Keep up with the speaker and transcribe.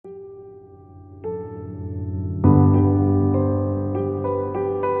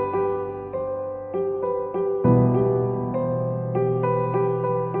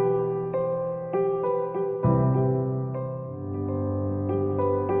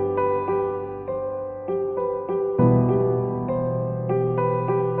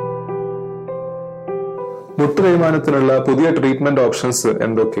മുട്ട് തേയ്മാനത്തിനുള്ള പുതിയ treatment options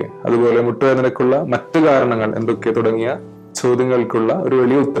എന്തൊക്കെ, അതുപോലെ മുട്ടുവേദനയ്ക്കുള്ള മറ്റു കാരണങ്ങൾ എന്തൊക്കെ തുടങ്ങിയ ചോദ്യങ്ങൾക്കുള്ള ഒരു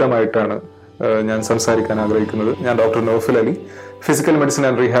വലിയ ഉത്തരമായിട്ടാണ് ഞാൻ സംസാരിക്കാൻ ആഗ്രഹിക്കുന്നത്. ഞാൻ doctor Naufal Ali, physical medicine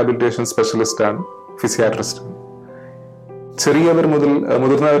and rehabilitation specialist ആണ്, ഫിസിയാട്രിസ്റ്റ്. ചെറിയവർ മുതൽ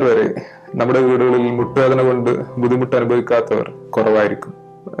മുതിർന്നവർ വരെ നമ്മുടെ വീടുകളിൽ മുട്ടുവേദന കൊണ്ട് ബുദ്ധിമുട്ട് അനുഭവിക്കാത്തവർ കുറവായിരിക്കും.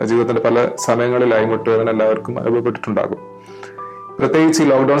 ജീവിതത്തിന്റെ പല സമയങ്ങളിലായി മുട്ടുവേദന എല്ലാവർക്കും അനുഭവപ്പെട്ടിട്ടുണ്ടാകും. പ്രത്യേകിച്ച് ഈ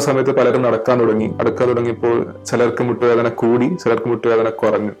ലോക്ക്ഡൌൺ സമയത്ത് പലരും നടക്കാൻ തുടങ്ങിയപ്പോൾ ചിലർക്ക് മുട്ടുവേദന കൂടി, ചിലർക്ക് മുട്ടുവേദന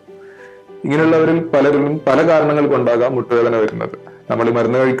കുറഞ്ഞു. ഇങ്ങനെയുള്ളവരിൽ പലരിലും പല കാരണങ്ങൾ കൊണ്ടാകാം മുട്ടുവേദന വരുന്നത്. നമ്മൾ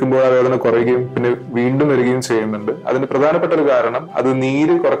മരുന്ന് കഴിക്കുമ്പോൾ ആ വേദന കുറയുകയും പിന്നെ വീണ്ടും വരികയും ചെയ്യുന്നുണ്ട്. അതിന് പ്രധാനപ്പെട്ട ഒരു കാരണം അത്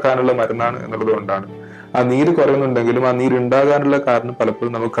നീര് കുറക്കാനുള്ള മരുന്നാണ് എന്നുള്ളത് കൊണ്ടാണ്. ആ നീര് കുറയുന്നുണ്ടെങ്കിലും ആ നീര് ഉണ്ടാകാനുള്ള കാരണം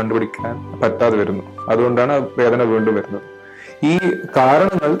പലപ്പോഴും നമുക്ക് കണ്ടുപിടിക്കാൻ പറ്റാതെ വരുന്നു. അതുകൊണ്ടാണ് ആ വേദന വീണ്ടും വരുന്നത്. ഈ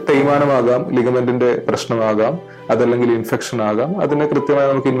കാരണങ്ങൾ തേയ്മാനമാകാം, ലിഗമെന്റിന്റെ പ്രശ്നമാകാം, അതല്ലെങ്കിൽ ഇൻഫെക്ഷൻ ആകാം. അതിനെ കൃത്യമായി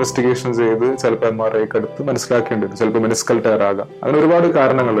നമുക്ക് ഇൻവെസ്റ്റിഗേഷൻ ചെയ്ത് ചിലപ്പോൾ MRI ഒക്കെ എടുത്ത് മനസ്സിലാക്കേണ്ടി വരും. ചിലപ്പോൾ മെനിസ്കൽ ടയർ ആകാം. അങ്ങനെ ഒരുപാട്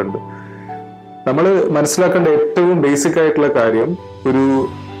കാരണങ്ങളുണ്ട്. നമ്മൾ മനസ്സിലാക്കേണ്ട ഏറ്റവും ബേസിക് ആയിട്ടുള്ള കാര്യം, ഒരു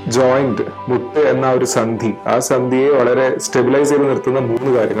ജോയിന്റ്, മുട്ട് എന്ന ഒരു സന്ധി, ആ സന്ധിയെ വളരെ സ്റ്റെബിലൈസ് ചെയ്ത് നിർത്തുന്ന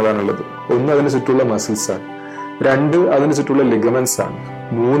 3 കാര്യങ്ങളാണുള്ളത്. 1 അതിന് ചുറ്റുള്ള മസിൽസ് ആണ്, 2 അതിന് ചുറ്റുള്ള ലിഗമെന്റ്സ് ആണ്,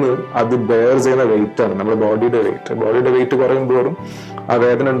 3 അത് ബെയർ ചെയ്യുന്ന വെയിറ്റ് ആണ്, നമ്മുടെ ബോഡിയുടെ വെയിറ്റ് കുറയുമ്പോഴും ആ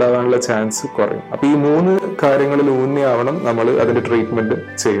വേദന ഉണ്ടാകാനുള്ള ചാൻസ് കുറയും. അപ്പൊ ഈ 3 കാര്യങ്ങളിൽ ഊന്നിയാവണം നമ്മൾ അതിന്റെ ട്രീറ്റ്മെന്റ്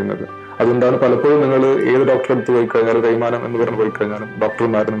ചെയ്യുന്നത്. അതുകൊണ്ടാണ് പലപ്പോഴും നിങ്ങൾ ഏത് ഡോക്ടറെ അടുത്ത് പോയി കഴിഞ്ഞാലും, തേയ്മാനം എന്ന് പറഞ്ഞ് പോയി കഴിഞ്ഞാലും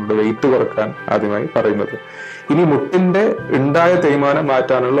ഡോക്ടർമാർ നിങ്ങളുടെ വെയിറ്റ് കുറക്കാൻ ആദ്യമായി പറയുന്നത്. ഇനി മുട്ടിന്റെ ഉണ്ടായ തേയ്മാനം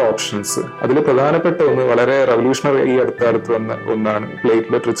മാറ്റാനുള്ള ഓപ്ഷൻസ്, അതിൽ പ്രധാനപ്പെട്ട ഒന്ന്, വളരെ റവല്യൂഷണറി ഈ അടുത്ത് വന്ന ഒന്നാണ്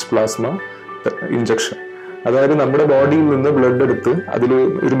പ്ലേറ്റ്ലെറ്റ് റിച്ച് പ്ലാസ്മ ഇഞ്ചക്ഷൻ. അതായത് നമ്മുടെ ബോഡിയിൽ നിന്ന് ബ്ലഡ് എടുത്ത് അതിൽ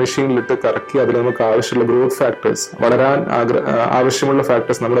ഒരു മെഷീനിലിട്ട് കറക്കി അതിൽ നമുക്ക് ആവശ്യമുള്ള ഗ്രോത്ത് ഫാക്ടേഴ്സ്, വളരാൻ ആവശ്യമുള്ള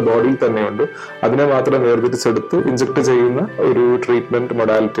ഫാക്ടേഴ്സ് നമ്മുടെ ബോഡിയിൽ തന്നെയുണ്ട്. അതിനെ മാത്രം വേർതിരിച്ചെടുത്ത് ഇഞ്ചക്ട് ചെയ്യുന്ന ഒരു ട്രീറ്റ്മെന്റ്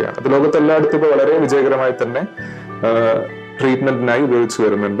മൊഡാലിറ്റിയാണ്. അത് ലോകത്തെല്ലായിടത്തും ഇപ്പോൾ വളരെ വിജയകരമായി തന്നെ ട്രീറ്റ്മെന്റിനായി ഉപയോഗിച്ചു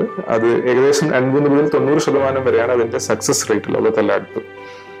വരുന്നുണ്ട്. അത് ഏകദേശം 80 മുതൽ 90% വരെയാണ് അതിന്റെ സക്സസ് റേറ്റ് ലോകത്തെല്ലായിടത്തും.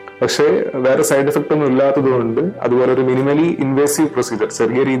 പക്ഷേ വേറെ സൈഡ് എഫക്റ്റ് ഒന്നും ഇല്ലാത്തത് കൊണ്ട്, അതുപോലെ ഒരു മിനിമലി ഇൻവേസീവ് പ്രൊസീജിയർ,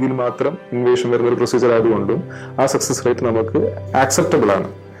 ചെറിയ രീതിയിൽ മാത്രം ഇൻവേഷൻ വരുന്ന ഒരു പ്രൊസീജിയർ ആയതുകൊണ്ടും ആ സക്സസ് റേറ്റ് നമുക്ക് ആക്സെപ്റ്റബിൾ ആണ്.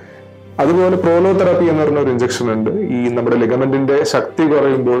 അതുപോലെ പ്രോലോതെറാപ്പി എന്ന് പറഞ്ഞ ഒരു ഇഞ്ചക്ഷൻ ഉണ്ട്. ഈ നമ്മുടെ ലിഗമെന്റിന്റെ ശക്തി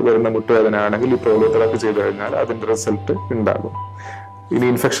കുറയുമ്പോൾ വരുന്ന മുട്ടുവേദന ആണെങ്കിൽ ഈ പ്രോലോതെറാപ്പി ചെയ്തു കഴിഞ്ഞാൽ അതിന്റെ റിസൾട്ട് ഉണ്ടാകും. ഇനി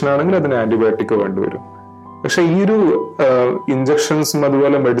ഇൻഫെക്ഷൻ ആണെങ്കിൽ അതിന് ആന്റിബയോട്ടിക് വേണ്ടിവരും. പക്ഷെ ഈ ഒരു ഇഞ്ചക്ഷൻസും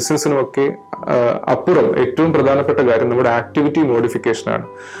അതുപോലെ മെഡിസിൻസിനും ഒക്കെ അപ്പുറം ഏറ്റവും പ്രധാനപ്പെട്ട കാര്യം നമ്മുടെ ആക്ടിവിറ്റി മോഡിഫിക്കേഷൻ ആണ്.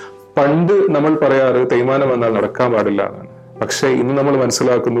 പണ്ട് നമ്മൾ പറയാറ് തേയ്മാനം വന്നാൽ നടക്കാൻ പാടില്ല എന്നാണ്. പക്ഷെ ഇന്ന് നമ്മൾ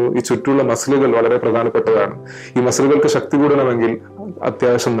മനസ്സിലാക്കുന്നു ഈ ചുറ്റുള്ള മസിലുകൾ വളരെ പ്രധാനപ്പെട്ടതാണ്. ഈ മസിലുകൾക്ക് ശക്തി കൂടണമെങ്കിൽ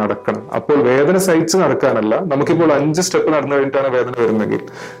അത്യാവശ്യം നടക്കണം. അപ്പോൾ വേദന സഹിച്ച് നടക്കാനല്ല, നമുക്കിപ്പോൾ 5 സ്റ്റെപ്പ് നടന്നു കഴിഞ്ഞിട്ടാണ് വേദന വരുന്നെങ്കിൽ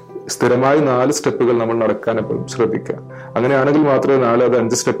സ്ഥിരമായി 4 സ്റ്റെപ്പുകൾ നമ്മൾ നടക്കാൻ എപ്പോഴും ശ്രദ്ധിക്കുക. അങ്ങനെയാണെങ്കിൽ മാത്രമേ നാളെ അത്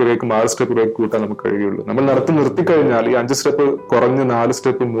 5 സ്റ്റെപ്പിലേക്ക് 6 സ്റ്റെപ്പിലേക്ക് കൂട്ടാൻ നമുക്ക് കഴിയുള്ളൂ. നമ്മൾ നടത്തി നിർത്തിക്കഴിഞ്ഞാൽ ഈ 5 സ്റ്റെപ്പ് കുറഞ്ഞ് 4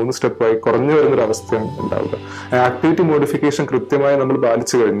 സ്റ്റെപ്പ് 3 സ്റ്റെപ്പായി കുറഞ്ഞു വരുന്നൊരു അവസ്ഥയാണ് ഉണ്ടാവുക. ആക്ടിവിറ്റി മോഡിഫിക്കേഷൻ കൃത്യമായി നമ്മൾ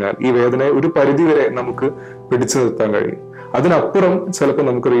പാലിച്ചു കഴിഞ്ഞാൽ ഈ വേദനയെ ഒരു പരിധി വരെ നമുക്ക് പിടിച്ചു നിർത്താൻ കഴിയും. അതിനപ്പുറം ചിലപ്പോൾ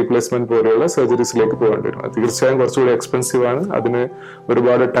നമുക്ക് റീപ്ലേസ്മെന്റ് പോലെയുള്ള സർജറീസിലേക്ക് പോകേണ്ടി വരും. അത് തീർച്ചയായും കുറച്ചുകൂടി എക്സ്പെൻസീവ് ആണ്. അതിന്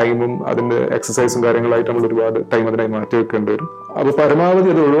ഒരുപാട് ടൈമും അതിന്റെ എക്സസൈസും കാര്യങ്ങളായിട്ട് നമ്മൾ ഒരുപാട് ടൈം അതിനായി മാറ്റി വെക്കേണ്ടി വരും. അപ്പൊ പരമാവധി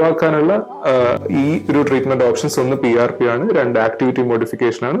അത് ഒഴിവാക്കാനുള്ള ഈ ഒരു ട്രീറ്റ്മെന്റ് ഓപ്ഷൻസ്, 1 PRP ആണ്, 2 ആക്ടിവിറ്റി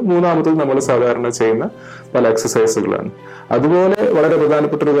മോഡിഫിക്കേഷൻ ആണ്, 3ാമത്തത് നമ്മൾ സാധാരണ ചെയ്യുന്ന പല എക്സസൈസുകളാണ്. അതുപോലെ വളരെ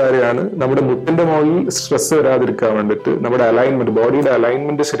പ്രധാനപ്പെട്ട ഒരു കാര്യമാണ്, നമ്മുടെ മുട്ടിന്റെ മുകളിൽ സ്ട്രെസ് വരാതിരിക്കാൻ വേണ്ടിയിട്ട് നമ്മുടെ അലൈൻമെന്റ്, ബോഡിയുടെ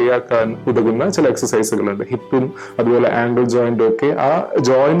അലൈൻമെന്റ് ശരിയാക്കാൻ ഉതകുന്ന ചില എക്സസൈസുകളുണ്ട്. ഹിപ്പും അതുപോലെ ആംഗിൾ ജോയിന്റ് ഒക്കെ, ആ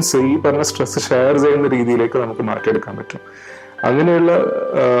ജോയിന്റ്സ് ഈ പറഞ്ഞ സ്ട്രെസ് ഷെയർ ചെയ്യുന്ന രീതിയിലേക്ക് നമുക്ക് മാറ്റിയെടുക്കാൻ പറ്റും. അങ്ങനെയുള്ള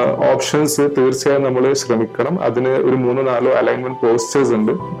ഓപ്ഷൻസ് തീർച്ചയായും നമ്മൾ ശ്രമിക്കണം. അതിന് ഒരു 3-4 അലൈൻമെന്റ് പോസ്റ്റേഴ്സ്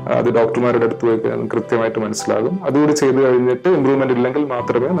ഉണ്ട്. അത് ഡോക്ടർമാരുടെ അടുത്ത് പോയി കൃത്യമായിട്ട് മനസ്സിലാകും. അതുകൂടി ചെയ്ത് കഴിഞ്ഞിട്ട് ഇംപ്രൂവ്മെന്റ് ഇല്ലെങ്കിൽ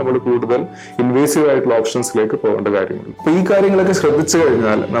മാത്രമേ നമ്മൾ കൂടുതൽ ഇൻവേസീവ് ആയിട്ടുള്ള ഓപ്ഷൻസിലേക്ക് പോകേണ്ട കാര്യമുള്ളൂ. അപ്പൊ ഈ കാര്യങ്ങളൊക്കെ ശ്രദ്ധിച്ചു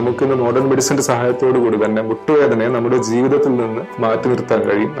കഴിഞ്ഞാൽ നമുക്ക് ഇന്ന് മോഡേൺ മെഡിസിന്റെ സഹായത്തോടു കൂടി തന്നെ മുട്ടുവേദനയെ നമ്മുടെ ജീവിതത്തിൽ നിന്ന് മാറ്റി നിർത്താൻ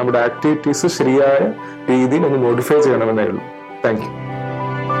കഴിയും. നമ്മുടെ ആക്ടിവിറ്റീസ് ശരിയായ രീതിയിൽ ഒന്ന് മോഡിഫൈ ചെയ്യണമെന്നേ ഉള്ളൂ. Thank you.